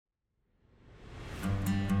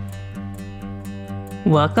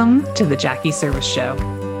Welcome to the Jackie Service Show.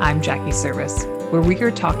 I'm Jackie Service, where we are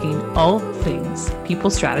talking all things people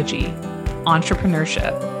strategy,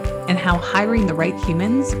 entrepreneurship, and how hiring the right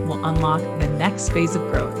humans will unlock the next phase of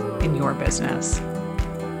growth in your business.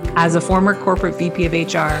 As a former corporate VP of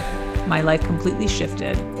HR, my life completely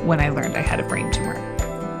shifted when I learned I had a brain tumor.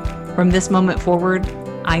 From this moment forward,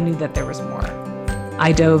 I knew that there was more.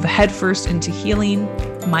 I dove headfirst into healing,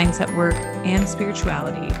 mindset work, and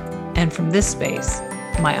spirituality. And from this space,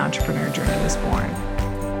 my entrepreneur journey was born.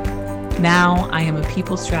 Now I am a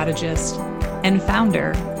people strategist and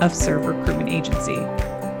founder of Serve Recruitment Agency,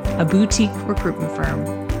 a boutique recruitment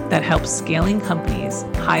firm that helps scaling companies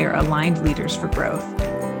hire aligned leaders for growth.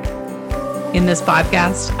 In this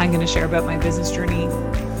podcast, I'm going to share about my business journey,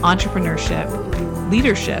 entrepreneurship,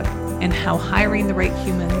 leadership, and how hiring the right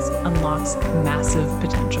humans unlocks massive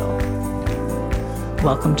potential.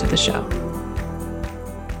 Welcome to the show.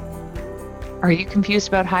 Are you confused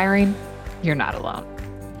about hiring? You're not alone.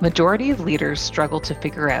 Majority of leaders struggle to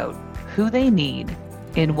figure out who they need,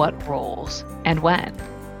 in what roles, and when,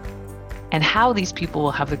 and how these people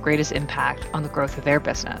will have the greatest impact on the growth of their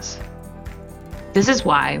business. This is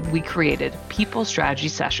why we created People Strategy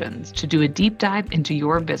Sessions to do a deep dive into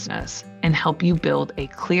your business and help you build a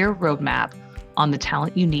clear roadmap on the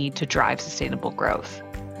talent you need to drive sustainable growth.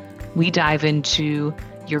 We dive into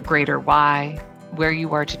your greater why, where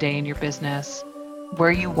you are today in your business,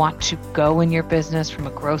 where you want to go in your business from a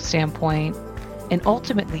growth standpoint, and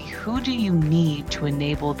ultimately, who do you need to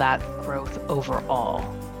enable that growth overall?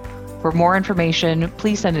 For more information,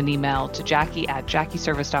 please send an email to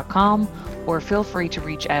jackie@jackieservice.com or feel free to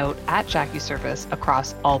reach out at Jackie Service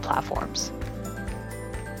across all platforms.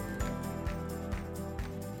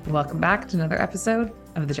 Welcome back to another episode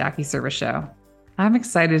of the Jackie Service Show. I'm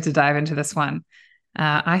excited to dive into this one.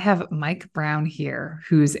 I have Mike Brown here,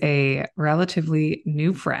 who's a relatively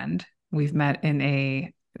new friend. We've met in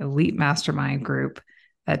a elite mastermind group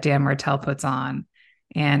that Dan Martell puts on.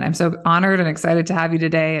 And I'm so honored and excited to have you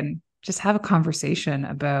today and just have a conversation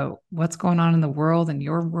about what's going on in the world and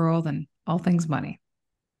your world and all things money.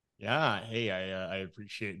 Yeah. Hey, I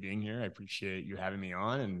appreciate being here. I appreciate you having me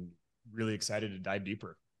on and really excited to dive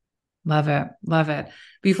deeper. Love it. Love it.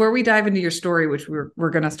 Before we dive into your story, which we're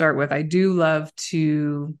going to start with, I do love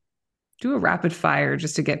to do a rapid fire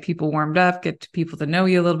just to get people warmed up, get people to know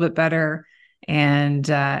you a little bit better. And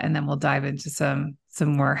then we'll dive into some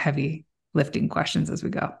more heavy lifting questions as we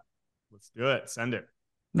go. Let's do it. Send it.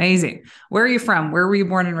 Amazing. Where are you from? Where were you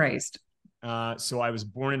born and raised? So I was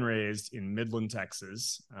born and raised in Midland,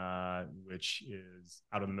 Texas, which is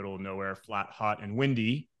out in the middle of nowhere, flat, hot, and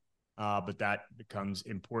windy. But that becomes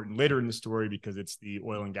important later in the story because it's the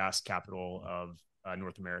oil and gas capital of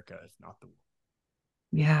North America, if not the world.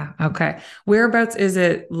 Yeah. Okay. Whereabouts is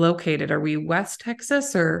it located? Are we West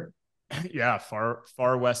Texas or? Yeah, far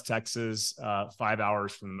West Texas, 5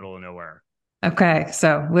 hours from the middle of nowhere. Okay.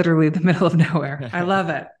 So literally the middle of nowhere. I love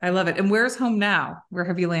it. I love it. And where's home now? Where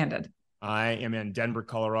have you landed? I am in Denver,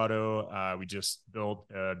 Colorado. We just built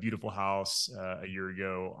a beautiful house a year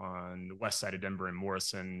ago on the west side of Denver in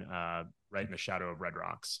Morrison, right in the shadow of Red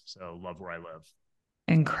Rocks. So love where I live.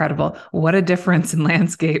 Incredible. What a difference in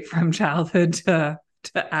landscape from childhood to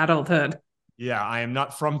adulthood. Yeah, I am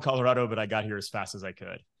not from Colorado, but I got here as fast as I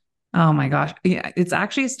could. Oh my gosh. Yeah, it's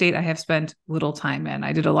actually a state I have spent little time in.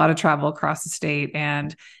 I did a lot of travel across the state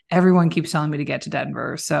and everyone keeps telling me to get to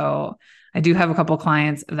Denver. So I do have a couple of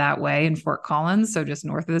clients that way in Fort Collins, so just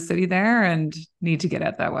north of the city there, and need to get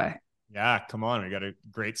out that way. Yeah, come on. We got a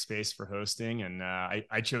great space for hosting, and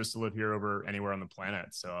I chose to live here over anywhere on the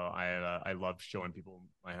planet. So I love showing people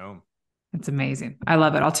my home. It's amazing. I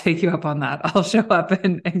love it. I'll take you up on that. I'll show up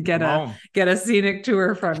and get a scenic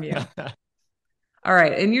tour from you. All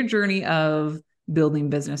right. In your journey of building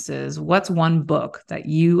businesses, what's one book that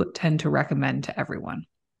you tend to recommend to everyone?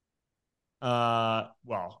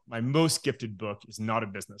 Well, my most gifted book is not a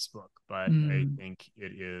business book, but I think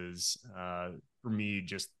it is, for me,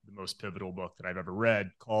 just the most pivotal book that I've ever read,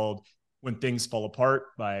 called When Things Fall Apart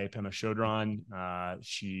by Pema Chodron.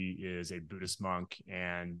 She is a Buddhist monk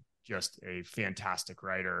and just a fantastic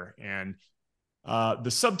writer. And the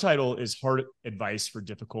subtitle is Hard Advice for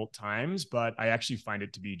Difficult Times, but I actually find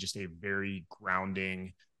it to be just a very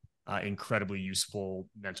grounding, incredibly useful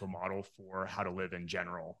mental model for how to live in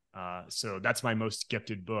general. So that's my most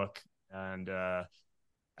gifted book. And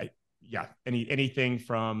anything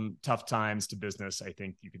from tough times to business, I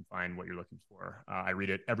think you can find what you're looking for. I read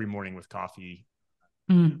it every morning with coffee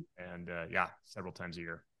and several times a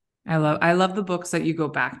year. I love the books that you go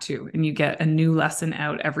back to and you get a new lesson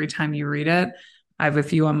out every time you read it. I have a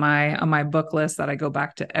few on my book list that I go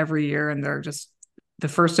back to every year, and they're just the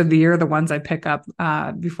first of the year, the ones I pick up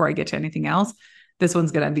before I get to anything else, this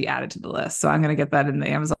one's going to be added to the list. So I'm going to get that in the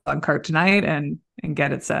Amazon cart tonight and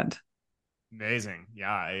get it sent. Amazing.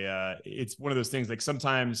 Yeah. It's one of those things, like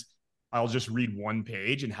sometimes I'll just read one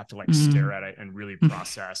page and have to like stare at it and really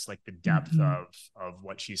process like the depth of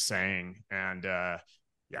what she's saying. And yeah,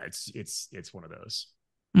 it's one of those.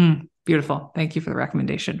 Beautiful. Thank you for the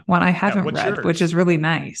recommendation. One I haven't read, yours? Which is really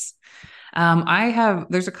nice.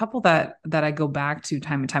 There's a couple that I go back to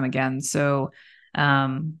time and time again. So,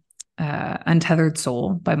 Untethered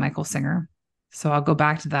Soul by Michael Singer. So I'll go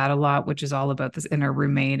back to that a lot, which is all about this inner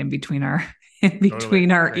roommate in between our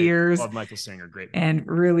our ears. Love Michael Singer, great. And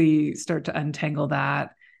really start to untangle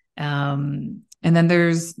that. And then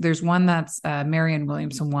there's one that's Marianne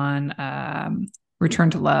Williamson one,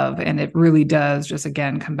 Return to Love. And it really does just,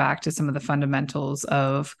 again, come back to some of the fundamentals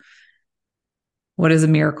of what is a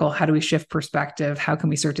miracle? How do we shift perspective? How can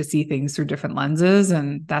we start to see things through different lenses?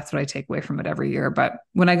 And that's what I take away from it every year. But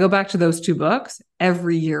when I go back to those two books,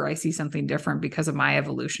 every year I see something different because of my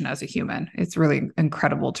evolution as a human. It's really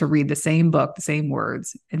incredible to read the same book, the same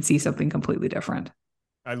words, and see something completely different.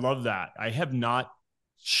 I love that. I have not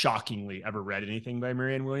shockingly ever read anything by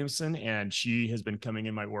Marianne Williamson, and she has been coming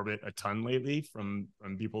in my orbit a ton lately from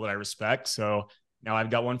people that I respect. So now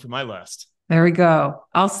I've got one for my list. There we go.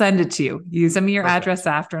 I'll send it to you. You send me your address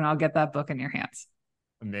after, and I'll get that book in your hands.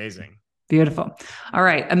 Amazing. Beautiful. All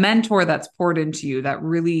right. A mentor that's poured into you that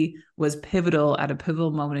really was pivotal at a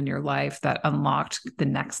pivotal moment in your life that unlocked the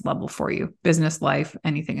next level for you, business, life,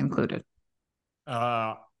 anything included.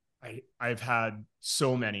 I've had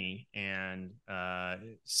so many, and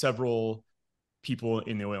several people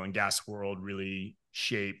in the oil and gas world really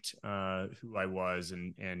shaped who I was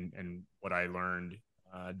and what I learned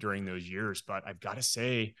during those years. But I've got to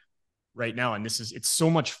say right now, and it's so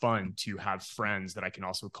much fun to have friends that I can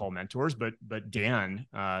also call mentors, but Dan,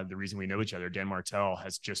 the reason we know each other, Dan Martell,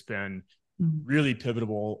 has just been really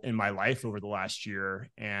pivotal in my life over the last year.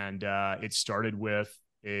 And it started with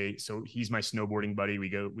so he's my snowboarding buddy. We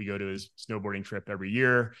go to his snowboarding trip every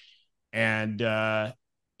year. And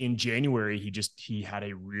in January, he had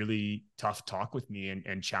a really tough talk with me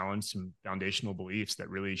and challenged some foundational beliefs that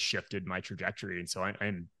really shifted my trajectory. And so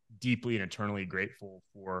I'm deeply and eternally grateful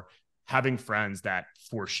for having friends that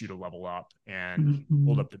force you to level up and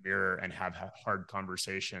hold up the mirror and have hard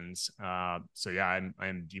conversations. So yeah,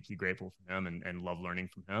 I'm deeply grateful for him and love learning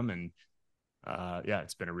from him. And yeah,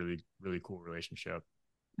 it's been a really, really cool relationship.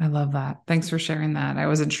 I love that. Thanks for sharing that. I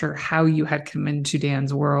wasn't sure how you had come into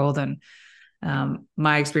Dan's world, and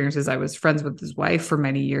my experience is I was friends with his wife for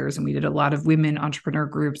many years, and we did a lot of women entrepreneur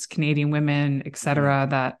groups, Canadian women, et cetera,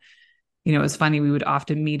 that, it was funny. We would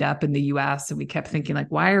often meet up in the US, and we kept thinking, like,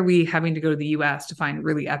 why are we having to go to the US to find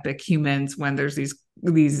really epic humans when there's these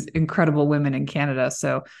incredible women in Canada?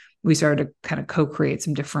 So we started to kind of co-create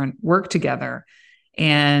some different work together.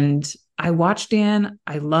 And I watched Dan.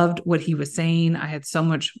 I loved what he was saying. I had so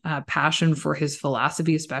much passion for his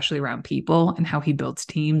philosophy, especially around people and how he builds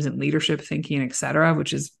teams and leadership thinking, et cetera,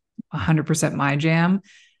 which is 100% my jam.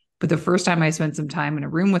 But the first time I spent some time in a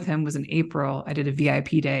room with him was in April. I did a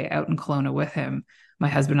VIP day out in Kelowna with him. My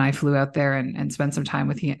husband and I flew out there and spent some time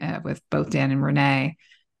with both Dan and Renee.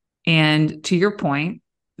 And to your point,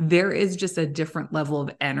 there is just a different level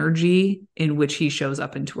of energy in which he shows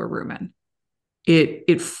up into a room in.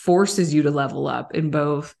 It forces you to level up in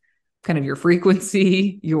both kind of your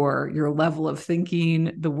frequency, your level of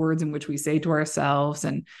thinking, the words in which we say to ourselves.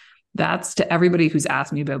 And that's to everybody who's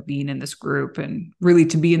asked me about being in this group. And really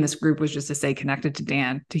to be in this group was just to stay connected to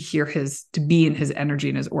Dan, to be in his energy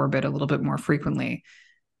and his orbit a little bit more frequently.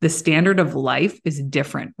 The standard of life is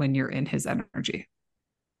different when you're in his energy.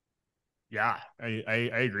 Yeah, I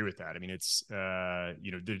agree with that. I mean, it's,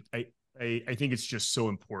 I think it's just so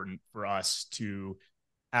important for us to,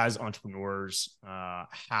 as entrepreneurs,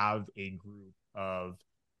 have a group of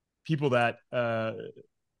people that,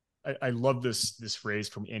 I love this phrase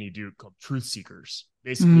from Annie Duke called truth seekers.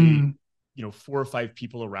 Basically, 4 or 5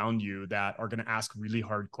 people around you that are going to ask really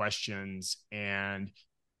hard questions and,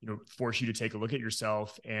 force you to take a look at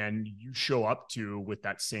yourself, and you show up with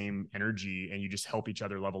that same energy and you just help each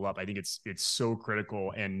other level up. I think it's so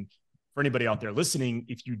critical. And for anybody out there listening,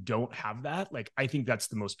 if you don't have that, like, I think that's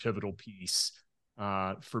the most pivotal piece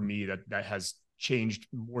for me that has changed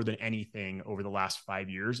more than anything over the last 5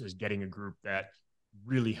 years, is getting a group that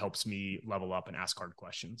really helps me level up and ask hard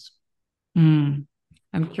questions. I'm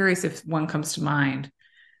curious if one comes to mind.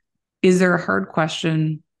 Is there a hard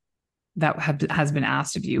question that has been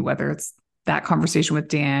asked of you, whether it's that conversation with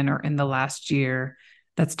Dan or in the last year,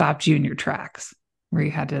 that stopped you in your tracks, where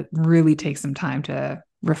you had to really take some time to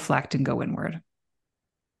reflect and go inward?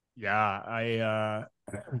 Yeah,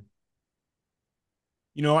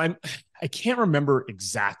 I can't remember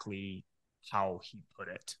exactly how he put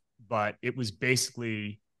it, but it was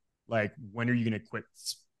basically like, when are you going to quit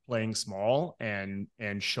playing small and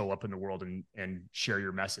show up in the world and share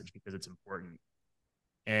your message, because it's important.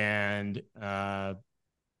 And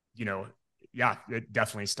you know, yeah, it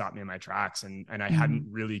definitely stopped me in my tracks. And I hadn't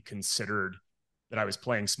really considered that I was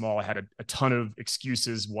playing small. I had a ton of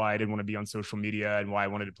excuses why I didn't want to be on social media and why I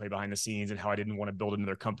wanted to play behind the scenes and how I didn't want to build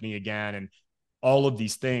another company again. And all of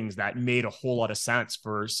these things that made a whole lot of sense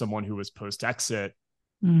for someone who was post exit.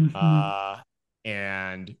 And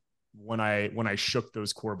when I shook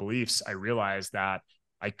those core beliefs, I realized that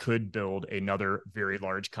I could build another very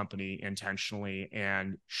large company intentionally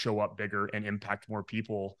and show up bigger and impact more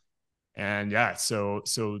people. And yeah, so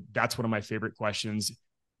that's one of my favorite questions.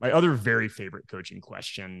 My other very favorite coaching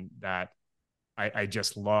question that I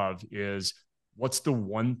just love is, what's the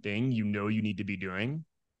one thing you know you need to be doing,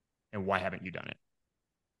 and why haven't you done it?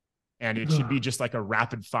 And it should be just like a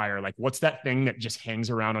rapid fire, like, what's that thing that just hangs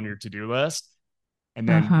around on your to-do list? And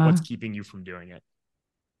then what's keeping you from doing it?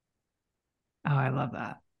 Oh, I love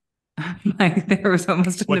that. Like, there was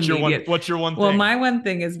almost an What's immediate. What's your one Well, thing? my one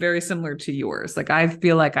thing is very similar to yours. Like, I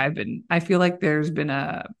feel like there's been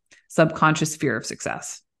a subconscious fear of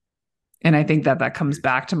success. And I think that comes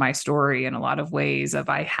back to my story in a lot of ways of,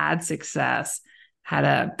 I had success, had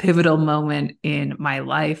a pivotal moment in my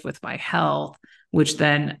life with my health, which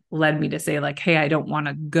then led me to say, like, hey, I don't want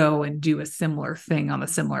to go and do a similar thing on a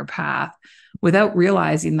similar path, without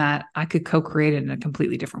realizing that I could co-create it in a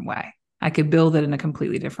completely different way. I could build it in a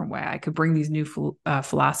completely different way. I could bring these new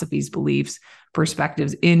philosophies, beliefs,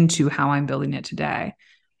 perspectives into how I'm building it today.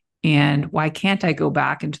 And why can't I go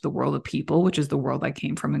back into the world of people, which is the world I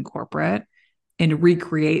came from in corporate, and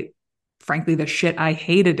recreate, frankly, the shit I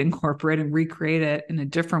hated in corporate, and recreate it in a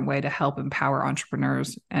different way to help empower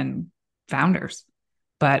entrepreneurs and founders?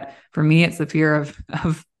 But for me, it's the fear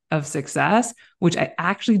of success, which I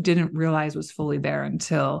actually didn't realize was fully there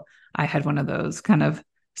until I had one of those kind of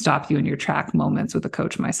stop you in your track moments with a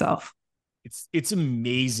coach myself. It's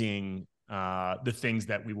amazing, the things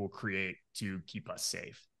that we will create to keep us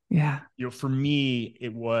safe. Yeah. For me,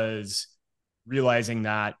 it was realizing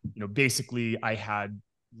that, basically I had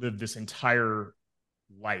lived this entire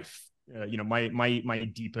life.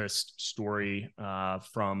 My deepest story,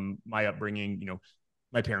 from my upbringing,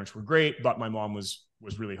 my parents were great, but my mom was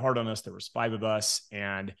really hard on us. There was 5 of us,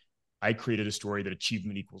 and I created a story that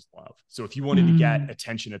achievement equals love. So if you wanted to get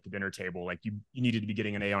attention at the dinner table, like you needed to be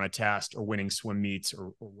getting an A on a test or winning swim meets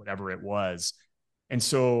or whatever it was. And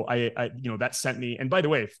so I that sent me, and by the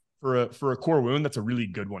way, for a core wound, that's a really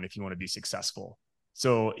good one if you want to be successful.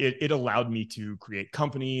 So it allowed me to create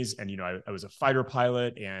companies, and I was a fighter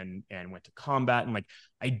pilot and went to combat, and like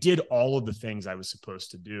I did all of the things I was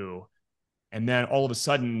supposed to do. And then all of a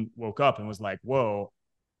sudden woke up and was like, whoa,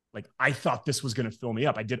 like I thought this was going to fill me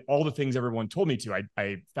up. I did all the things everyone told me to.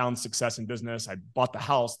 I found success in business. I bought the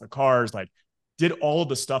house, the cars, like did all of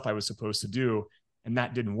the stuff I was supposed to do. And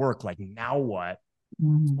that didn't work. Like, now what?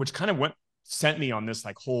 Which kind of sent me on this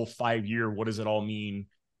like whole 5-year, what does it all mean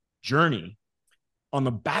journey. On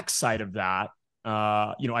the backside of that,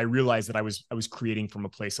 I realized that I was creating from a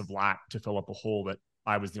place of lack to fill up a hole that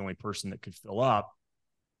I was the only person that could fill up.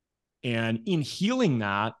 And in healing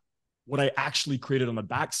that, what I actually created on the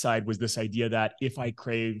backside was this idea that if I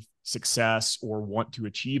crave success or want to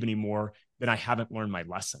achieve anymore, then I haven't learned my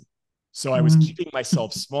lesson. So I was keeping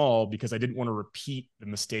myself small because I didn't want to repeat the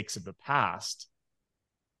mistakes of the past,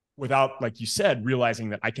 without, like you said, realizing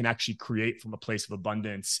that I can actually create from a place of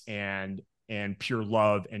abundance and pure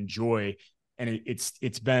love and joy. And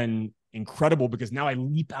it's been incredible, because now I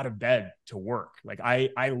leap out of bed to work. Like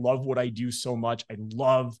I love what I do so much. I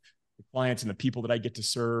love the clients and the people that I get to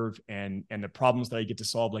serve and the problems that I get to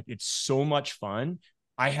solve. Like, it's so much fun.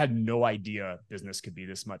 I had no idea business could be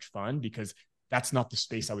this much fun, because that's not the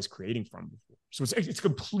space I was creating from before. So it's a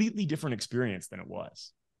completely different experience than it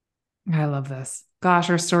was. I love this. Gosh,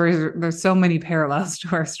 our stories, there's so many parallels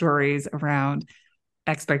to our stories around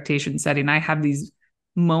expectation setting. I have these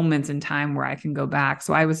moments in time where I can go back.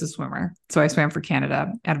 So I was a swimmer. So I swam for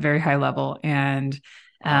Canada at a very high level. And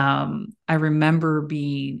I remember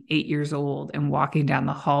being 8 years old and walking down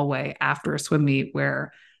the hallway after a swim meet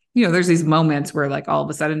where, there's these moments where, like, all of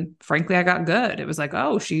a sudden, frankly, I got good. It was like,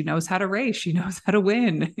 oh, she knows how to race. She knows how to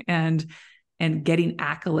win. And getting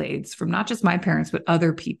accolades from not just my parents, but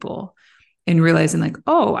other people, and realizing, like,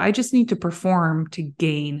 oh, I just need to perform to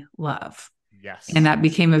gain love. Yes. And that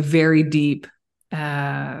became a very deep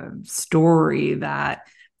story that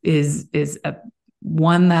is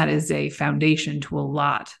one that is a foundation to a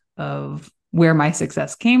lot of where my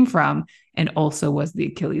success came from, and also was the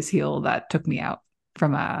Achilles heel that took me out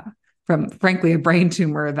from frankly a brain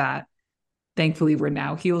tumor that thankfully we're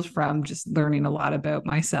now healed from, just learning a lot about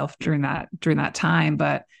myself during that time.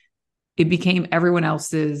 But it became everyone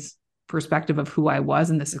else's perspective of who I was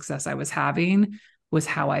and the success I was having was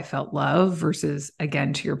how I felt love versus,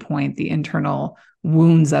 again, to your point, the internal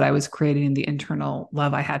wounds that I was creating and the internal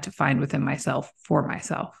love I had to find within myself for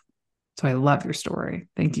myself. So I love your story.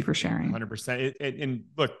 Thank you for sharing. 100%. And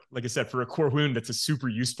look, like I said, for a core wound, that's a super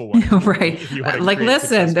useful one. Right. Like,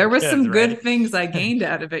 listen, there was some good things I gained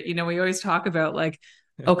out of it. We always talk about like,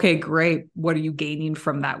 okay, great. What are you gaining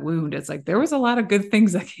from that wound? It's like, there was a lot of good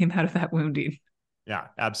things that came out of that wounding. Yeah,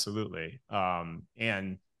 absolutely.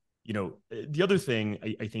 And, the other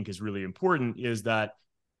thing I think is really important is that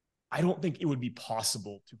I don't think it would be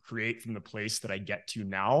possible to create from the place that I get to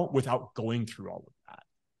now without going through all of that.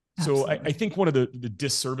 Absolutely. So I think one of the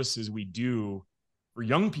disservices we do for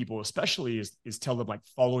young people, especially is tell them like,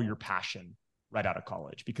 follow your passion right out of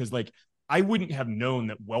college, because like, I wouldn't have known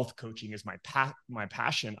that wealth coaching is my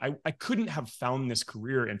passion. I couldn't have found this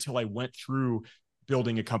career until I went through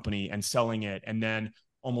building a company and selling it and then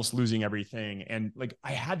almost losing everything. And like,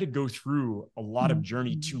 I had to go through a lot of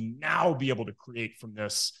journey to now be able to create from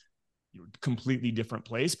this completely different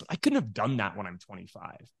place. But I couldn't have done that when I'm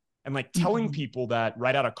 25. And like telling people that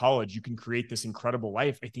right out of college, you can create this incredible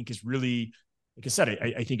life, I think is really, like I said,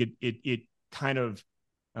 I think it kind of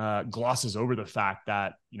glosses over the fact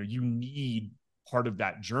that, you need part of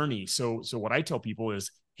that journey. So what I tell people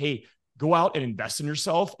is, hey, go out and invest in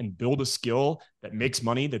yourself and build a skill that makes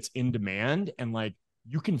money, that's in demand. And like,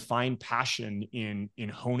 you can find passion in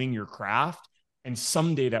honing your craft. And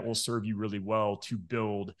someday that will serve you really well to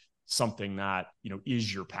build something that,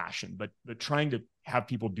 is your passion. But trying to have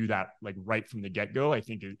people do that like right from the get-go, I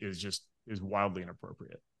think is wildly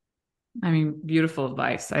inappropriate. I mean, beautiful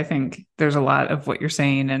advice. I think there's a lot of what you're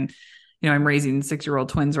saying. And, I'm raising 6-year-old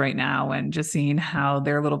twins right now and just seeing how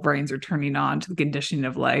their little brains are turning on to the conditioning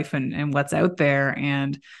of life and what's out there.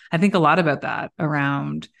 And I think a lot about that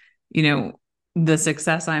around, the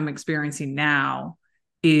success I'm experiencing now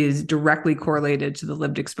is directly correlated to the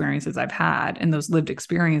lived experiences I've had. And those lived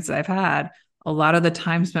experiences I've had, a lot of the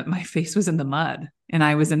times meant my face was in the mud and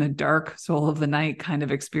I was in a dark soul of the night kind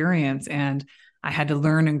of experience. And I had to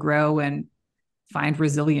learn and grow and find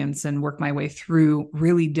resilience and work my way through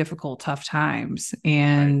really difficult, tough times.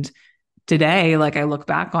 And today, like I look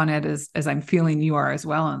back on it as I'm feeling you are as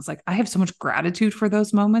well. And it's like, I have so much gratitude for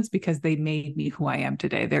those moments because they made me who I am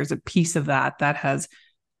today. There's a piece of that has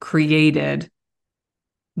created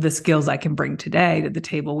the skills I can bring today to the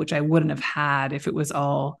table, which I wouldn't have had if it was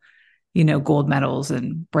all, gold medals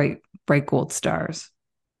and bright gold stars.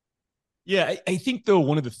 Yeah, I think though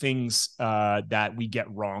one of the things that we get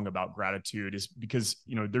wrong about gratitude is because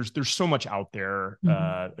there's so much out there,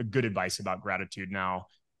 good advice about gratitude now,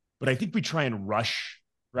 but I think we try and rush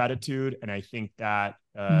gratitude, and I think that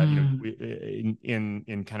in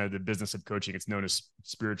kind of the business of coaching, it's known as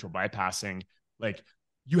spiritual bypassing. Like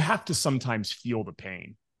you have to sometimes feel the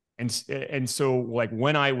pain, and so like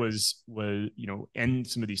when I was in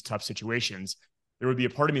some of these tough situations, there would be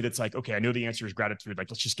a part of me that's like, okay, I know the answer is gratitude.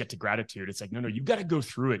 Like, let's just get to gratitude. It's like, no, you got to go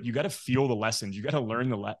through it. You got to feel the lessons. You got to learn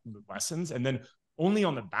the lessons. And then only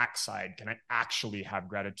on the backside can I actually have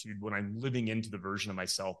gratitude when I'm living into the version of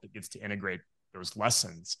myself that gets to integrate those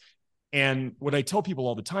lessons. And what I tell people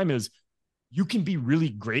all the time is you can be really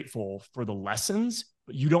grateful for the lessons,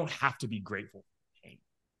 but you don't have to be grateful for pain.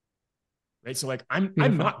 Right. So like, I'm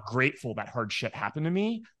not grateful that hard shit happened to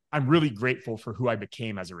me. I'm really grateful for who I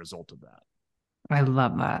became as a result of that. I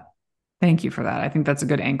love that. Thank you for that. I think that's a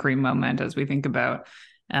good anchoring moment as we think about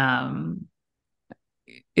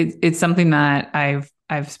it's something that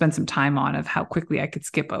I've spent some time on of how quickly I could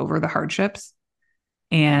skip over the hardships.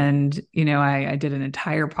 And, I did an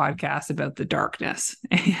entire podcast about the darkness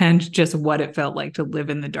and just what it felt like to live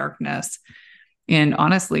in the darkness. And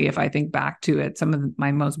honestly, if I think back to it, some of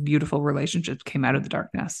my most beautiful relationships came out of the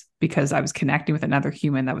darkness because I was connecting with another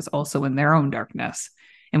human that was also in their own darkness.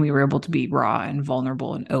 And we were able to be raw and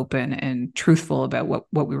vulnerable and open and truthful about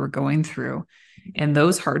what we were going through. And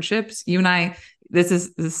those hardships, you and I, this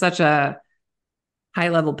is such a high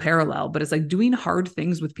level parallel, but it's like doing hard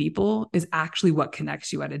things with people is actually what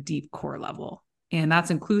connects you at a deep core level. And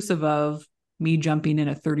that's inclusive of me jumping in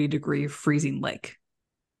a 30-degree freezing lake.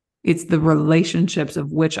 It's the relationships of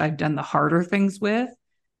which I've done the harder things with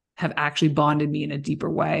have actually bonded me in a deeper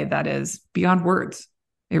way that is beyond words.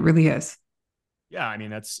 It really is. Yeah, I mean,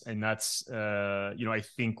 that's I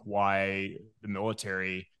think why the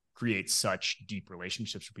military create such deep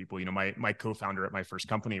relationships with people. You know, my co-founder at my first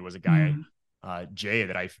company was a guy, Mm. Jay,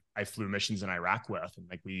 that I flew missions in Iraq with. And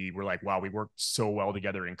like, we were like, wow, we worked so well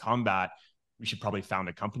together in combat. We should probably found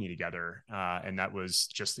a company together. And that was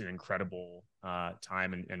just an incredible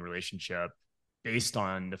time and relationship, based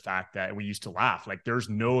on the fact that we used to laugh. Like, there's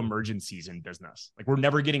no emergencies in business. Like, we're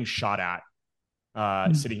never getting shot at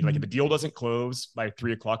sitting. Like, if the deal doesn't close by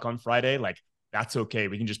 3 o'clock on Friday, like, that's okay.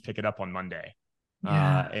 We can just pick it up on Monday.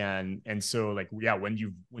 Yeah. And so, like, yeah, when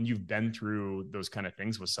you've been through those kind of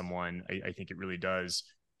things with someone, I think it really does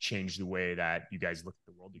change the way that you guys look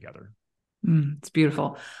at the world together. It's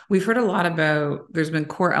beautiful. We've heard a lot about, there's been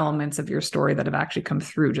core elements of your story that have actually come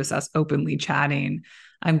through just us openly chatting.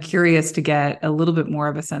 I'm curious to get a little bit more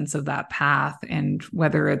of a sense of that path, and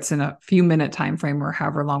whether it's in a few minute time frame or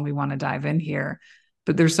however long we want to dive in here.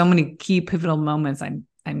 But there's so many key pivotal moments I'm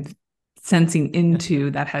sensing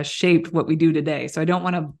into that has shaped what we do today. So I don't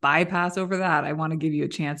want to bypass over that. I want to give you a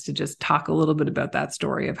chance to just talk a little bit about that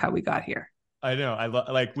story of how we got here. I know.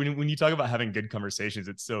 Like, when you talk about having good conversations,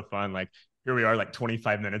 it's so fun. Like, here we are, like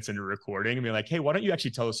 25 minutes into recording, and we're like, hey, why don't you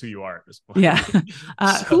actually tell us who you are at this point? Yeah.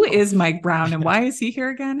 So, Who is Mike Brown and why is he here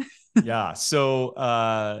again? yeah. So,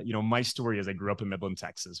 my story is I grew up in Midland,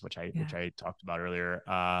 Texas, which I talked about earlier.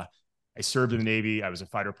 I served in the Navy. I was a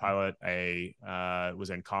fighter pilot. I was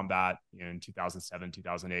in combat in 2007,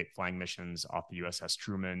 2008, flying missions off the USS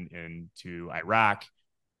Truman into Iraq.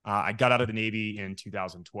 I got out of the Navy in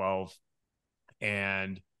 2012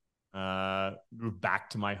 and moved back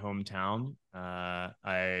to my hometown.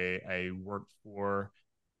 I worked for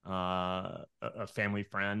a family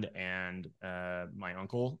friend and my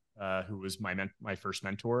uncle, who was my first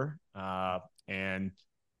mentor. And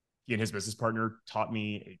he and his business partner taught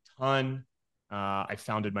me a ton. I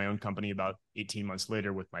founded my own company about 18 months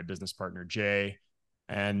later with my business partner, Jay.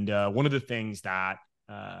 And one of the things that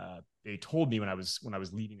they told me when I was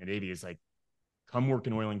leaving the Navy is like, come work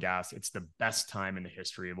in oil and gas. It's the best time in the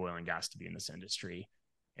history of oil and gas to be in this industry.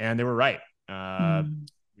 And they were right.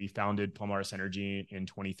 We founded Palmaris Energy in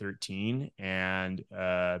 2013 and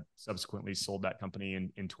subsequently sold that company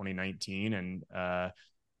in 2019 and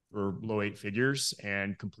for low 8 figures,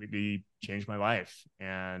 and completely changed my life.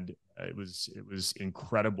 And it was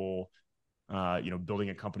incredible, building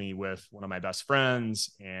a company with one of my best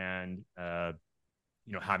friends and,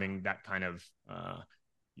 having that kind of,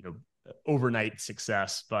 overnight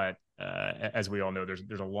success. But as we all know,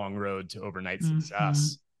 there's a long road to overnight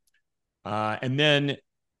success. And then,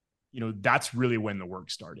 that's really when the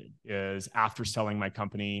work started. Is after selling my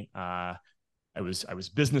company, I was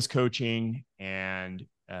business coaching and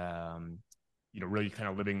really kind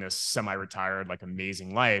of living this semi-retired, like,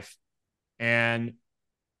 amazing life. And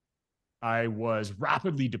I was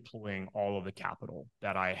rapidly deploying all of the capital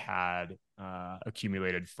that I had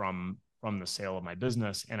accumulated from the sale of my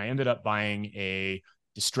business. And I ended up buying a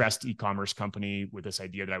distressed e-commerce company with this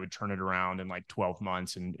idea that I would turn it around in like 12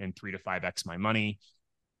 months and 3 to 5x my money.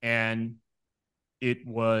 And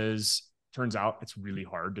turns out it's really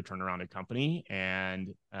hard to turn around a company.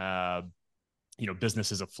 And,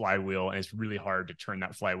 business is a flywheel, and it's really hard to turn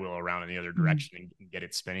that flywheel around in the other direction and get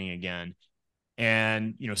it spinning again.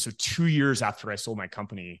 And, so 2 years after I sold my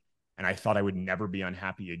company and I thought I would never be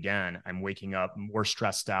unhappy again, I'm waking up more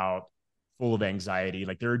stressed out, full of anxiety.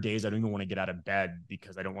 Like, there are days I don't even want to get out of bed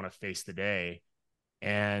because I don't want to face the day.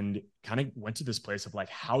 And kind of went to this place of like,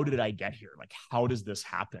 how did I get here? Like, how does this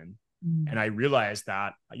happen? And I realized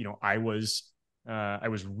that, I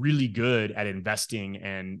was really good at investing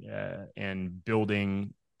and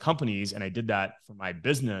building companies. And I did that for my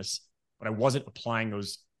business, but I wasn't applying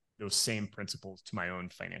those same principles to my own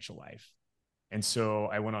financial life. And so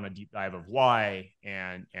I went on a deep dive of why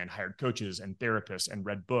and hired coaches and therapists and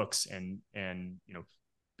read books and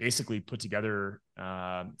basically put together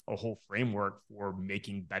a whole framework for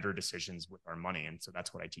making better decisions with our money. And so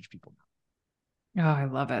that's what I teach people now. Oh, I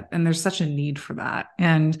love it. And there's such a need for that.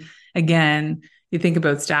 And again, you think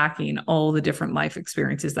about stacking all the different life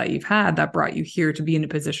experiences that you've had that brought you here to be in a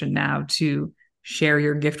position now to share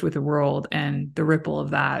your gift with the world. And the ripple of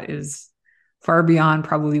that is far beyond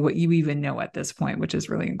probably what you even know at this point, which is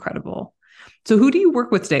really incredible. So who do you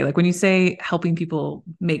work with today? Like, when you say helping people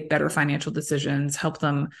make better financial decisions, help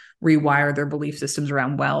them rewire their belief systems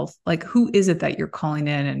around wealth, like, who is it that you're calling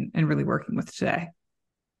in and really working with today?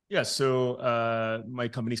 Yeah. So my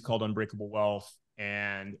company's called Unbreakable Wealth,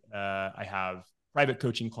 and I have private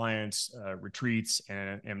coaching clients, retreats,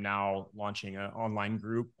 and am now launching an online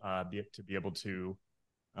group to be able to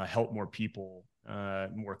help more people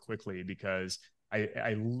more quickly, because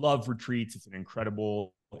I love retreats. It's an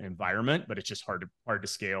incredible environment, but it's just hard to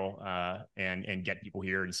scale and get people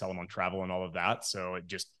here and sell them on travel and all of that. So it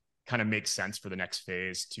just kind of makes sense for the next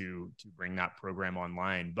phase to bring that program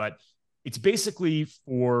online. But it's basically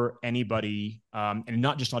for anybody, and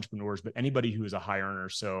not just entrepreneurs, but anybody who is a high earner.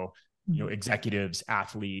 So, executives,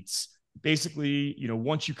 athletes, basically,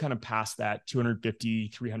 once you kind of pass that 250,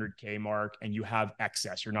 300K mark and you have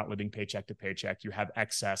excess, you're not living paycheck to paycheck, you have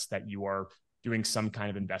excess that you are doing some kind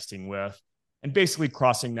of investing with, and basically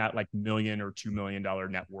crossing that like $1 million or $2 million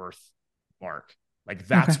net worth mark. Like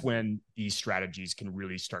that's when these strategies can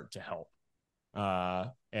really start to help.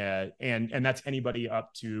 And that's anybody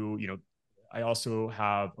up to, I also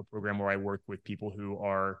have a program where I work with people who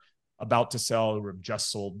are about to sell or have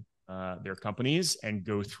just sold their companies and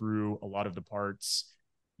go through a lot of the parts,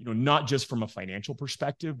 not just from a financial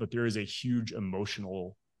perspective, but there is a huge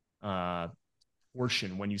emotional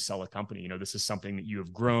portion when you sell a company. This is something that you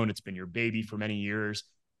have grown. It's been your baby for many years.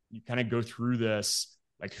 You kind of go through this,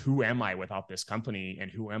 like, who am I without this company?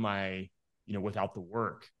 And who am I, without the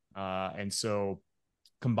work? And so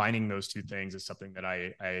combining those two things is something that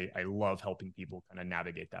I love helping people kind of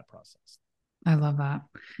navigate that process. I love that.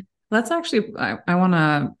 Let's actually, I want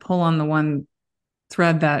to pull on the one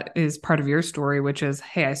thread that is part of your story, which is,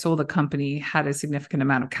 hey, I sold a company, had a significant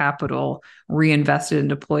amount of capital, reinvested and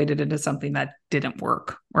deployed it into something that didn't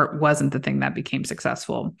work, or it wasn't the thing that became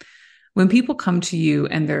successful. When people come to you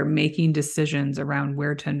and they're making decisions around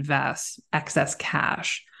where to invest excess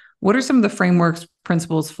cash, what are some of the frameworks,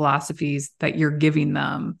 principles, philosophies that you're giving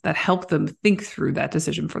them that help them think through that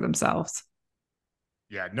decision for themselves?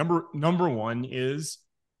 Yeah. Number one is,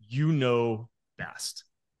 best.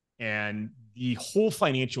 And the whole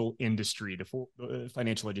financial industry, the full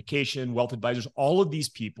financial education, wealth advisors, all of these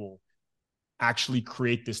people actually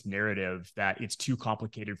create this narrative that it's too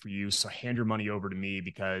complicated for you. So hand your money over to me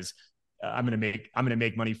because I'm going to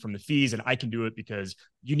make money from the fees, and I can do it because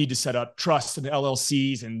you need to set up trusts and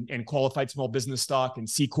LLCs and qualified small business stock and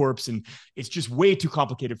C corps. And it's just way too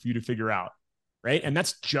complicated for you to figure out. Right. And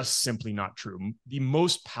that's just simply not true. The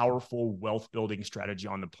most powerful wealth building strategy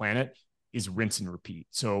on the planet is rinse and repeat.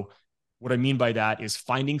 So what I mean by that is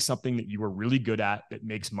finding something that you are really good at that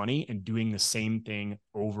makes money and doing the same thing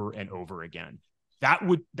over and over again.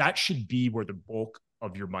 That should be where the bulk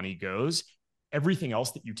of your money goes. Everything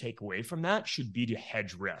else that you take away from that should be to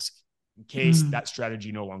hedge risk in case that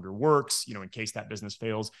strategy no longer works, in case that business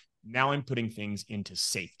fails. Now I'm putting things into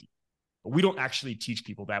safety. But we don't actually teach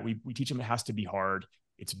people that. We teach them it has to be hard.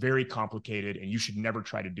 It's very complicated and you should never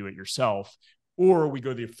try to do it yourself. Or we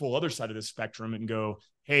go the full other side of the spectrum and go,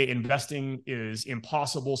 hey, investing is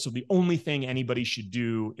impossible. So the only thing anybody should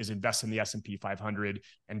do is invest in the S&P 500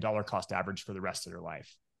 and dollar cost average for the rest of their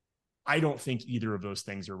life. I don't think either of those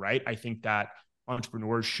things are right. I think that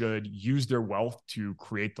entrepreneurs should use their wealth to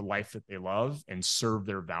create the life that they love and serve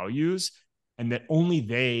their values, and that only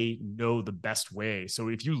they know the best way. So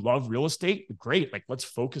if you love real estate, great. Like, let's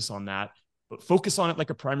focus on that, but focus on it like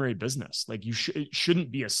a primary business. Like, it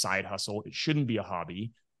shouldn't be a side hustle. It shouldn't be a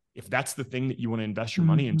hobby. If that's the thing that you want to invest your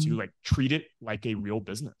money into, like, treat it like a real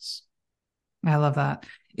business. I love that.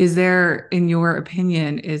 Is there, in your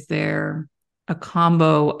opinion, is there a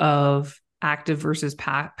combo of active versus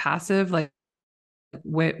passive? Like,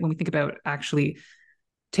 when we think about actually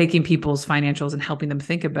taking people's financials and helping them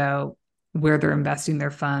think about where they're investing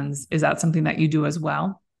their funds, is that something that you do as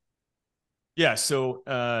well? Yeah. So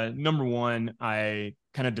number one, I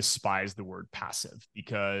kind of despise the word passive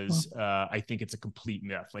because I think it's a complete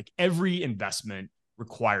myth. Like, every investment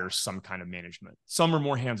requires some kind of management. Some are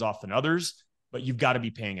more hands-off than others, but you've got to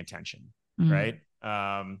be paying attention, right?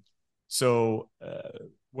 So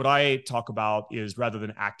what I talk about is, rather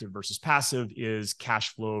than active versus passive, is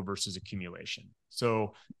cash flow versus accumulation.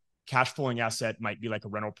 So cash flowing asset might be like a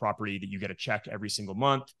rental property that you get a check every single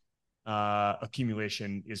month.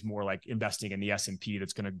 Accumulation is more like investing in the S&P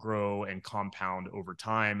that's going to grow and compound over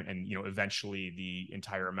time. And, eventually the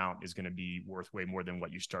entire amount is going to be worth way more than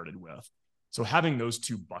what you started with. So having those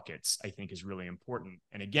two buckets, I think, is really important.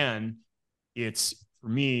 And again, for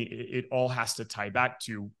me, it all has to tie back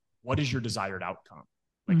to, what is your desired outcome?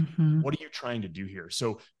 Like, what are you trying to do here?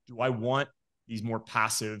 So do I want these more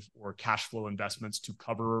passive or cash flow investments to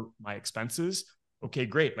cover my expenses? Okay,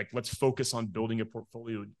 great. Like, let's focus on building a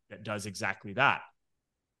portfolio that does exactly that.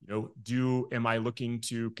 Am I looking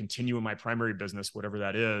to continue in my primary business, whatever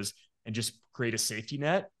that is, and just create a safety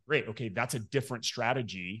net? Great. Okay, that's a different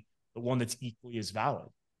strategy, but one that's equally as valid.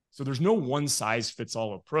 So there's no one size fits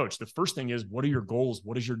all approach. The first thing is, what are your goals?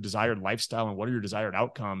 What is your desired lifestyle? And what are your desired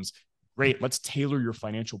outcomes? Great. Let's tailor your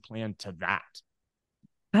financial plan to that.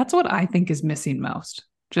 That's what I think is missing most.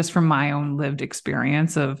 just from my own lived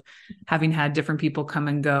experience of having had different people come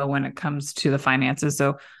and go when it comes to the finances.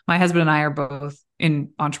 So my husband and I are both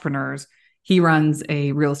entrepreneurs. He runs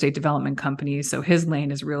a real estate development company. So his lane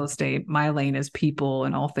is real estate. My lane is people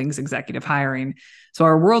and all things executive hiring. So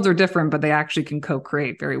our worlds are different, but they actually can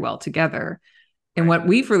co-create very well together. And what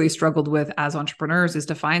we've really struggled with as entrepreneurs is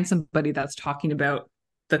to find somebody that's talking about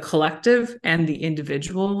the collective and the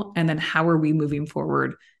individual, and then how are we moving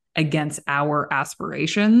forward against our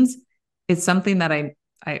aspirations. It's something that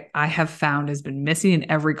I have found has been missing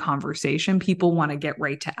in every conversation. People want to get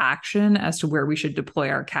right to action as to where we should deploy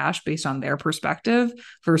our cash based on their perspective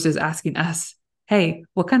versus asking us, hey,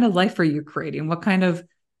 what kind of life are you creating? What kind of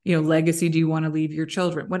legacy do you want to leave your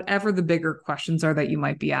children? Whatever the bigger questions are that you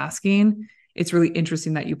might be asking, it's really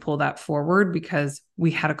interesting that you pull that forward, because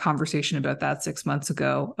we had a conversation about that 6 months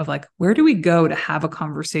ago of like, where do we go to have a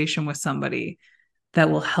conversation with somebody that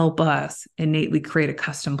will help us innately create a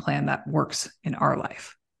custom plan that works in our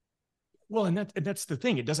life? Well, and that's the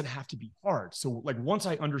thing. It doesn't have to be hard. So like, once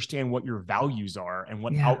I understand what your values are and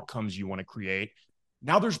what outcomes you want to create,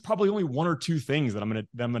 now there's probably only one or two things that I'm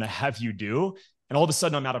going to have you do. And all of a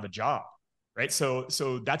sudden I'm out of a job. Right. So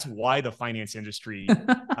that's why the finance industry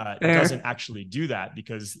doesn't actually do that,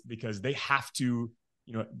 because they have to,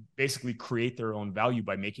 basically create their own value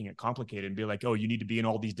by making it complicated and be like, oh, you need to be in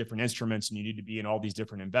all these different instruments and you need to be in all these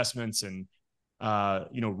different investments. And,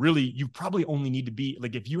 really, you probably only need to be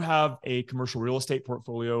like, if you have a commercial real estate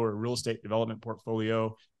portfolio or a real estate development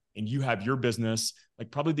portfolio and you have your business,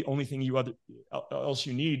 like probably the only thing else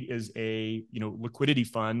you need is a, liquidity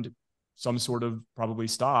fund, some sort of probably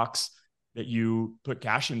stocks that you put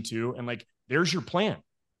cash into, and like, there's your plan.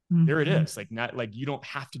 Mm-hmm. There it is. Like, not like you don't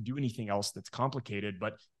have to do anything else that's complicated,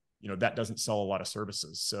 but that doesn't sell a lot of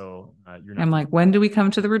services. So you're not. I'm like, when do we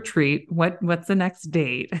come to the retreat? What's the next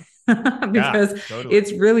date? Because totally.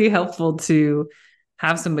 It's really helpful to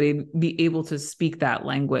have somebody be able to speak that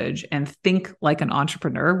language and think like an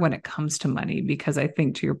entrepreneur when it comes to money. Because I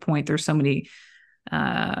think, to your point, there's so many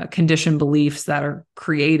conditioned beliefs that are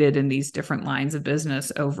created in these different lines of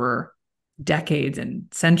business over decades and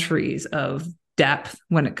centuries of depth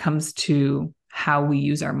when it comes to how we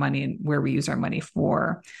use our money and where we use our money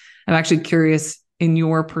for. I'm actually curious, from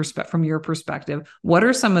your perspective, what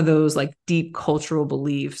are some of those like deep cultural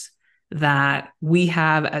beliefs that we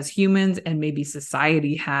have as humans and maybe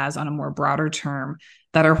society has on a more broader term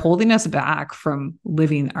that are holding us back from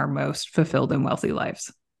living our most fulfilled and wealthy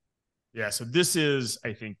lives? Yeah. So this is,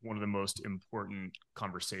 I think, one of the most important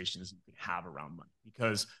conversations you can have around money,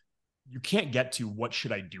 because you can't get to what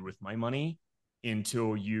should I do with my money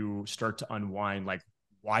until you start to unwind, like,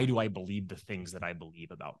 why do I believe the things that I believe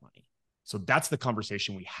about money? So that's the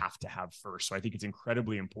conversation we have to have first. So I think it's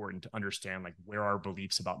incredibly important to understand like where our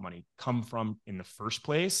beliefs about money come from in the first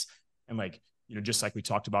place. And like, just like we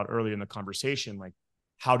talked about earlier in the conversation, like,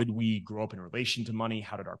 how did we grow up in relation to money?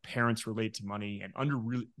 How did our parents relate to money?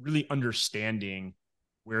 And really understanding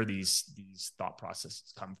where these thought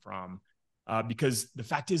processes come from. Because the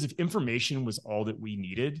fact is, if information was all that we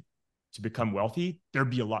needed to become wealthy, there'd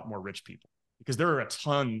be a lot more rich people, because there's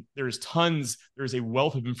a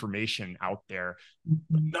wealth of information out there.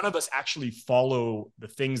 But none of us actually follow the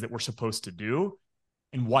things that we're supposed to do.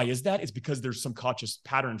 And why is that? It's because there's some conscious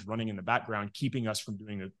patterns running in the background, keeping us from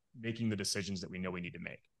making the decisions that we know we need to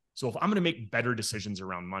make. So if I'm going to make better decisions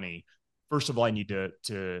around money, first of all, I need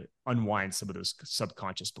to unwind some of those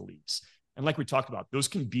subconscious beliefs. And like we talked about, those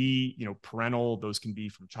can be, parental, those can be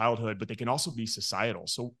from childhood, but they can also be societal.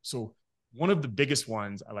 So one of the biggest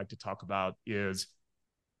ones I like to talk about is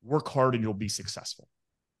work hard and you'll be successful.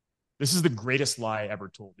 This is the greatest lie ever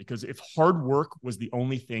told, because if hard work was the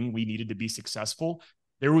only thing we needed to be successful,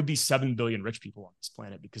 there would be 7 billion rich people on this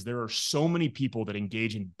planet, because there are so many people that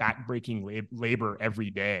engage in backbreaking labor every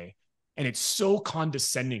day. And it's so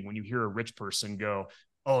condescending when you hear a rich person go,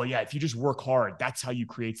 oh yeah, if you just work hard, that's how you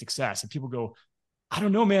create success. And people go, I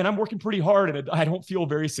don't know, man, I'm working pretty hard and I don't feel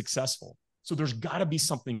very successful. So there's got to be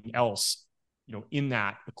something else, in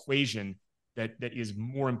that equation that is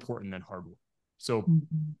more important than hard work. So,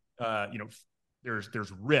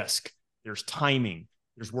 there's risk, there's timing,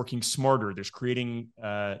 there's working smarter, there's creating,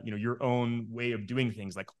 your own way of doing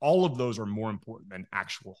things. Like, all of those are more important than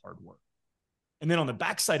actual hard work. And then on the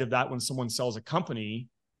backside of that, when someone sells a company,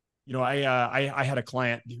 I had a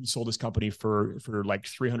client who sold his company for like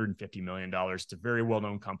 $350 million. It's a very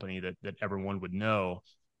well-known company that everyone would know.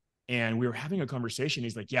 And we were having a conversation.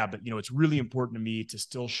 He's like, yeah, but it's really important to me to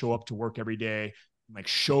still show up to work every day and like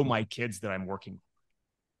show my kids that I'm working.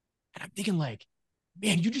 And I'm thinking, like,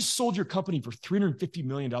 man, you just sold your company for $350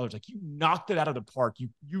 million. Like, you knocked it out of the park.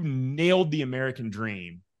 You nailed the American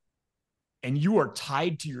dream. And you are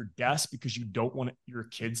tied to your desk because you don't want your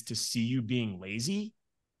kids to see you being lazy.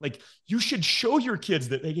 Like, you should show your kids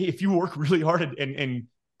that, hey, if you work really hard and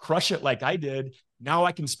crush it like I did, now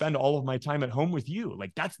I can spend all of my time at home with you.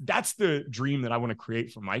 Like, that's the dream that I want to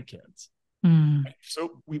create for my kids.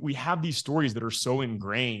 So we have these stories that are so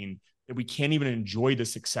ingrained that we can't even enjoy the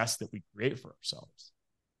success that we create for ourselves.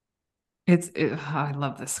 I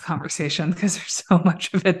love this conversation because there's so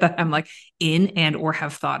much of it that I'm like in and or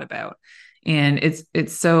have thought about. And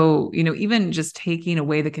it's so, even just taking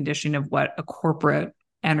away the conditioning of what a corporate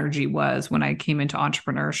energy was when I came into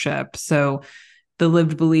entrepreneurship. So the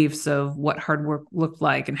lived beliefs of what hard work looked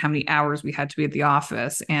like and how many hours we had to be at the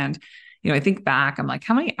office. And, I think back, I'm like,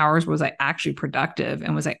 how many hours was I actually productive?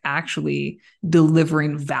 And was I actually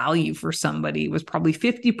delivering value for somebody? It was probably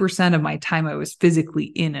 50% of my time I was physically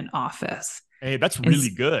in an office. Hey, that's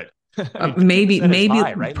really good. I mean, maybe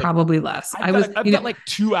high, right? Probably like, less. I've got like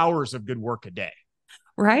 2 hours of good work a day.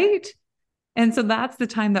 Right. And so that's the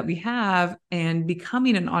time that we have. And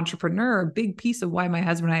becoming an entrepreneur, a big piece of why my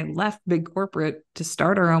husband and I left big corporate to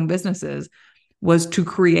start our own businesses was to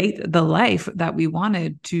create the life that we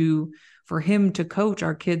wanted for him to coach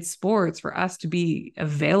our kids' sports, for us to be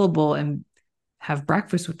available and have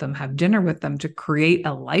breakfast with them, have dinner with them, to create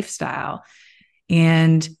a lifestyle.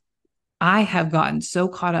 And I have gotten so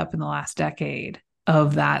caught up in the last decade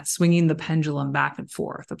of that, swinging the pendulum back and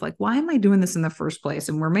forth of like, why am I doing this in the first place?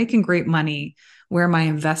 And we're making great money. Where am I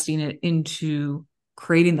investing it into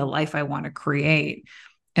creating the life I want to create?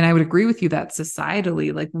 And I would agree with you that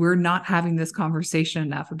societally, like, we're not having this conversation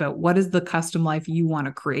enough about what is the custom life you want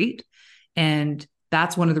to create. And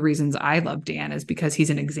that's one of the reasons I love Dan, is because he's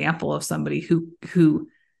an example of somebody who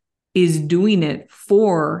is doing it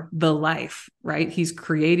for the life, right? He's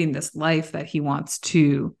creating this life that he wants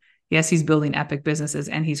to. Yes, he's building epic businesses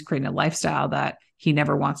and he's creating a lifestyle that he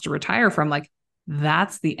never wants to retire from. Like,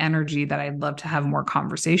 that's the energy that I'd love to have more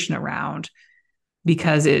conversation around,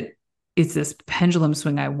 because it's this pendulum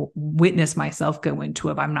swing I witness myself go into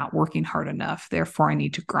of, I'm not working hard enough, therefore I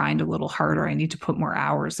need to grind a little harder. I need to put more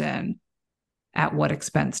hours in. At what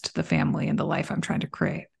expense to the family and the life I'm trying to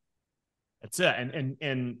create? That's it.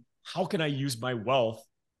 And how can I use my wealth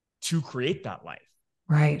to create that life?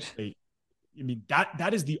 Right. I mean,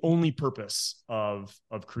 that is the only purpose of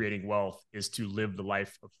creating wealth, is to live the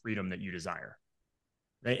life of freedom that you desire.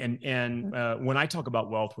 Right. And when I talk about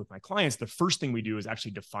wealth with my clients, the first thing we do is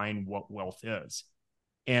actually define what wealth is.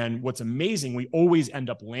 And what's amazing, we always end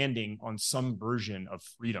up landing on some version of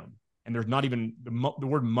freedom. And there's not even the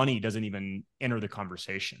word money doesn't even enter the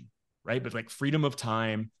conversation, right? But like freedom of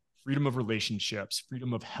time, freedom of relationships,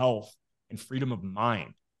 freedom of health, and freedom of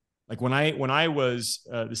mind. Like when I was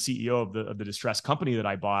the CEO of the distressed company that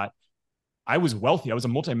I bought, I was wealthy. I was a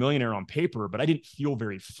multimillionaire on paper, but I didn't feel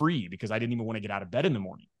very free because I didn't even want to get out of bed in the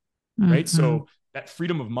morning, right? So that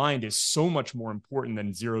freedom of mind is so much more important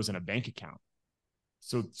than zeros in a bank account.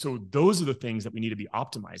 So those are the things that we need to be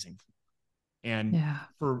optimizing for. And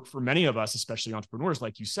for many of us, especially entrepreneurs,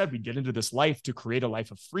 like you said, we get into this life to create a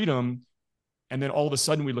life of freedom. And then all of a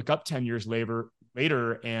sudden we look up 10 years later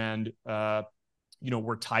and,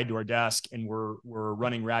 we're tied to our desk and we're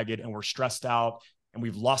running ragged and we're stressed out and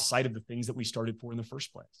we've lost sight of the things that we started for in the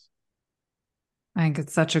first place. I think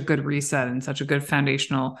it's such a good reset and such a good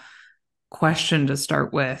foundational question to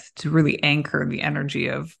start with, to really anchor the energy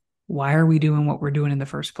of, why are we doing what we're doing in the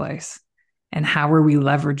first place? And how are we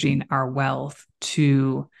leveraging our wealth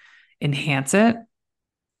to enhance it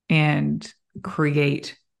and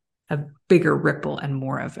create a bigger ripple and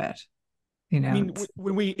more of it? I mean,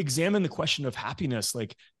 when we examine the question of happiness,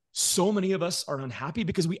 like, so many of us are unhappy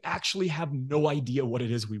because we actually have no idea what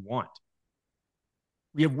it is we want.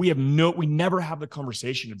 We never have the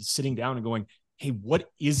conversation of sitting down and going, hey, what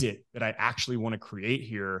is it that I actually want to create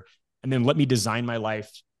here? And then let me design my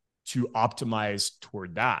life to optimize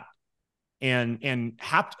toward that. And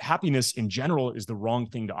happiness in general is the wrong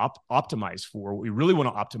thing to optimize for. What we really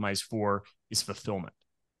want to optimize for is fulfillment,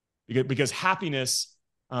 because happiness,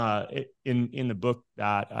 in the book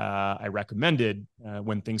that I recommended,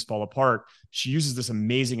 When Things Fall Apart, she uses this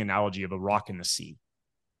amazing analogy of a rock in the sea.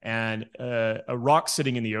 And a rock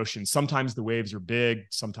sitting in the ocean, sometimes the waves are big,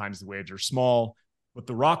 sometimes the waves are small, but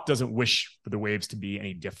the rock doesn't wish for the waves to be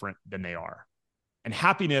any different than they are. And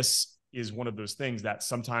happiness is one of those things that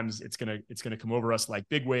sometimes it's gonna come over us like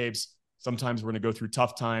big waves. Sometimes we're gonna go through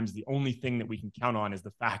tough times. The only thing that we can count on is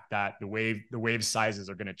the fact that the wave sizes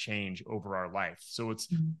are gonna change over our life. So it's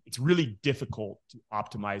really difficult to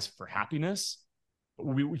optimize for happiness.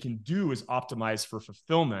 what we can do is optimize for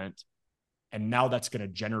fulfillment. And now that's going to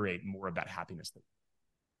generate more of that happiness.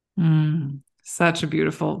 Such a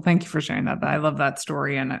beautiful, thank you for sharing that. I love that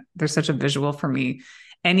story. And there's such a visual for me.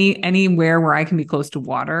 Anywhere where I can be close to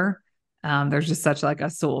water, there's just such like a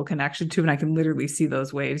soul connection to, and I can literally see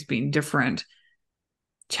those waves being different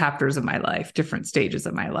chapters of my life, different stages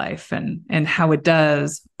of my life, and how it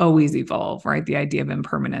does always evolve, right? The idea of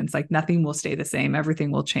impermanence, like nothing will stay the same,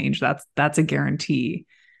 everything will change. That's a guarantee.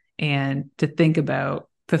 And to think about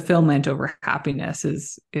fulfillment over happiness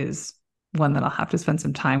is one that I'll have to spend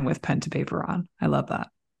some time with pen to paper on. I love that.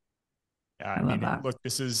 Yeah, I mean, look,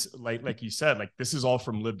 this is like you said, like this is all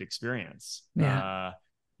from lived experience. Yeah.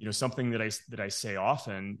 Something that I say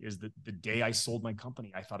often is that the day I sold my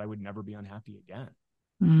company, I thought I would never be unhappy again.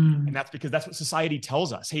 And that's because that's what society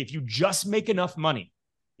tells us. Hey, if you just make enough money,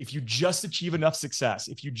 if you just achieve enough success,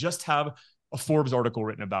 if you just have a Forbes article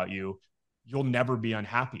written about you, you'll never be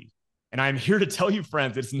unhappy. And I'm here to tell you,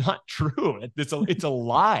 friends, it's not true. It's a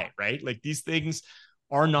lie, right? Like these things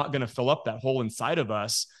are not going to fill up that hole inside of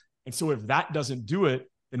us. And so if that doesn't do it,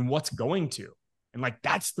 then what's going to? And like,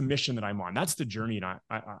 that's the mission that I'm on. That's the journey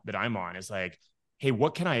that I'm on, is like, hey,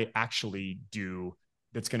 what can I actually do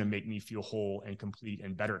that's going to make me feel whole and complete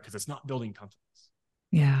and better? Because it's not building companies.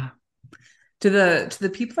 Yeah. To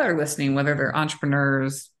the people that are listening, whether they're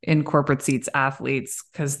entrepreneurs, in corporate seats, athletes,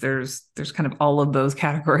 because there's kind of all of those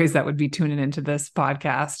categories that would be tuning into this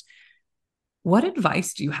podcast. What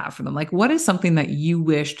advice do you have for them? Like, what is something that you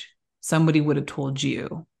wished somebody would have told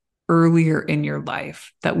you earlier in your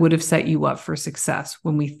life that would have set you up for success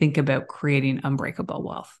when we think about creating unbreakable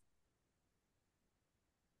wealth?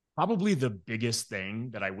 Probably the biggest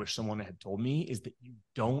thing that I wish someone had told me is that you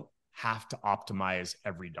don't have to optimize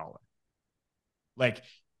every dollar. Like,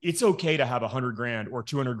 it's okay to have 100 grand or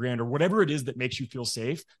 200 grand or whatever it is that makes you feel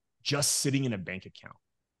safe just sitting in a bank account.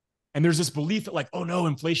 And there's this belief that like, oh no,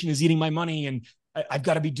 inflation is eating my money and I've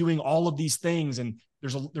got to be doing all of these things. And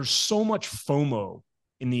there's so much FOMO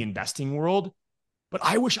in the investing world. But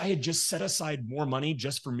I wish I had just set aside more money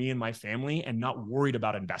just for me and my family and not worried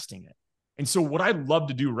about investing it. And so what I'd love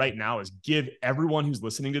to do right now is give everyone who's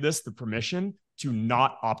listening to this the permission to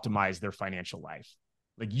not optimize their financial life.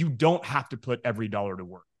 Like, you don't have to put every dollar to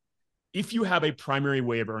work. If you have a primary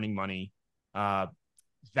way of earning money, that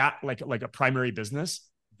like a primary business,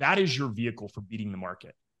 that is your vehicle for beating the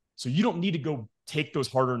market. So you don't need to go take those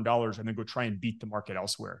hard-earned dollars and then go try and beat the market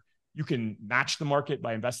elsewhere. You can match the market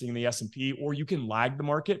by investing in the S&P, or you can lag the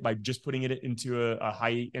market by just putting it into a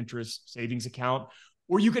high interest savings account,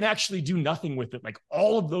 or you can actually do nothing with it. Like,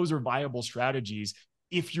 all of those are viable strategies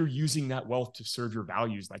if you're using that wealth to serve your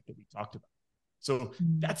values like that we talked about. So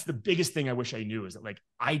that's the biggest thing I wish I knew, is that like,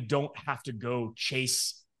 I don't have to go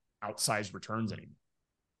chase outsized returns anymore.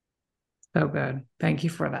 So good. Thank you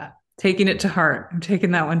for that. Taking it to heart. I'm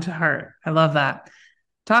taking that one to heart. I love that.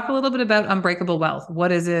 Talk a little bit about Unbreakable Wealth.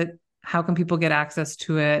 What is it? How can people get access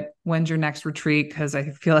to it? When's your next retreat? Because I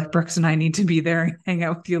feel like Brooks and I need to be there and hang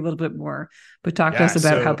out with you a little bit more. But talk to us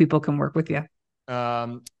about how people can work with you.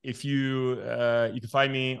 If you can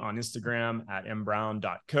find me on Instagram at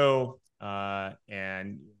mbrown.co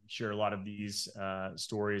and share a lot of these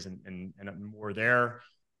stories and more there.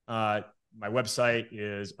 My website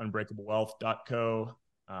is unbreakablewealth.co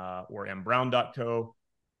or mbrown.co.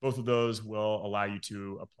 Both of those will allow you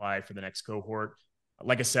to apply for the next cohort.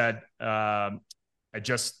 Like I said, I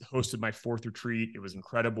just hosted my 4th retreat. It was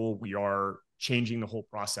incredible. We are changing the whole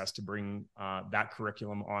process to bring that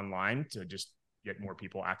curriculum online to just get more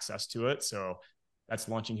people access to it. So that's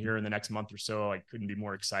launching here in the next month or so. I couldn't be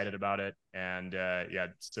more excited about it. And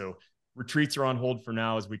so retreats are on hold for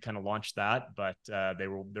now as we kind of launch that, but there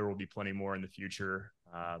will be plenty more in the future.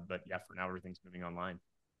 But yeah, for now, everything's moving online.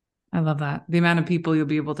 I love that. The amount of people you'll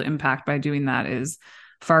be able to impact by doing that is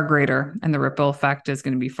far greater, and the ripple effect is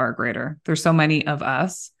going to be far greater. There's so many of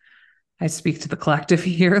us. I speak to the collective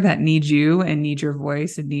here that need you and need your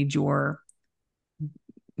voice and need your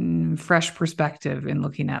fresh perspective in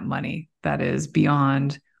looking at money that is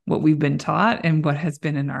beyond what we've been taught and what has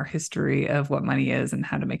been in our history of what money is and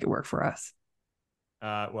how to make it work for us.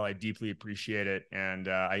 Well, I deeply appreciate it. And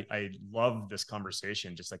I love this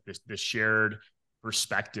conversation, just like this shared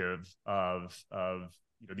perspective of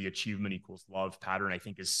the achievement equals love pattern, I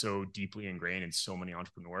think is so deeply ingrained in so many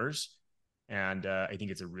entrepreneurs. And I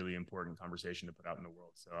think it's a really important conversation to put out in the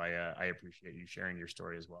world. So I appreciate you sharing your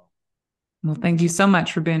story as well. Well, thank you so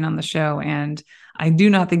much for being on the show. And I do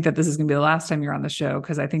not think that this is going to be the last time you're on the show,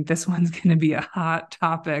 because I think this one's going to be a hot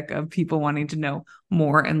topic of people wanting to know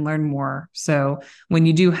more and learn more. So when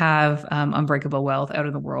you do have Unbreakable Wealth out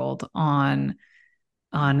in the world on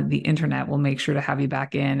on the internet. We'll make sure to have you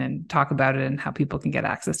back in and talk about it and how people can get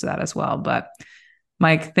access to that as well. But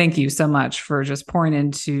Mike, thank you so much for just pouring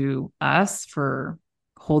into us, for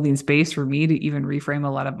holding space for me to even reframe a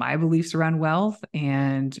lot of my beliefs around wealth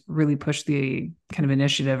and really push the kind of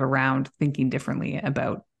initiative around thinking differently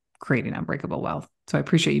about creating unbreakable wealth. So I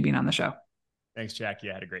appreciate you being on the show. Thanks,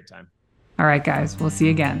 Jackie. I had a great time. All right, guys, we'll see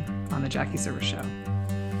you again on the Jackie Service Show.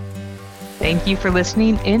 Thank you for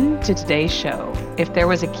listening in to today's show. If there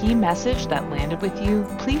was a key message that landed with you,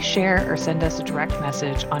 please share or send us a direct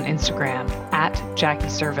message on Instagram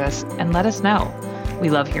 @JackieService and let us know. We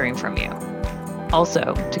love hearing from you.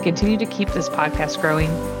 Also, to continue to keep this podcast growing,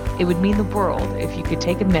 it would mean the world if you could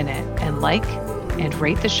take a minute and like and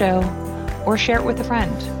rate the show or share it with a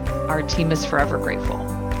friend. Our team is forever grateful.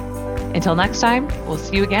 Until next time, we'll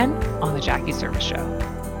see you again on the Jackie Service Show.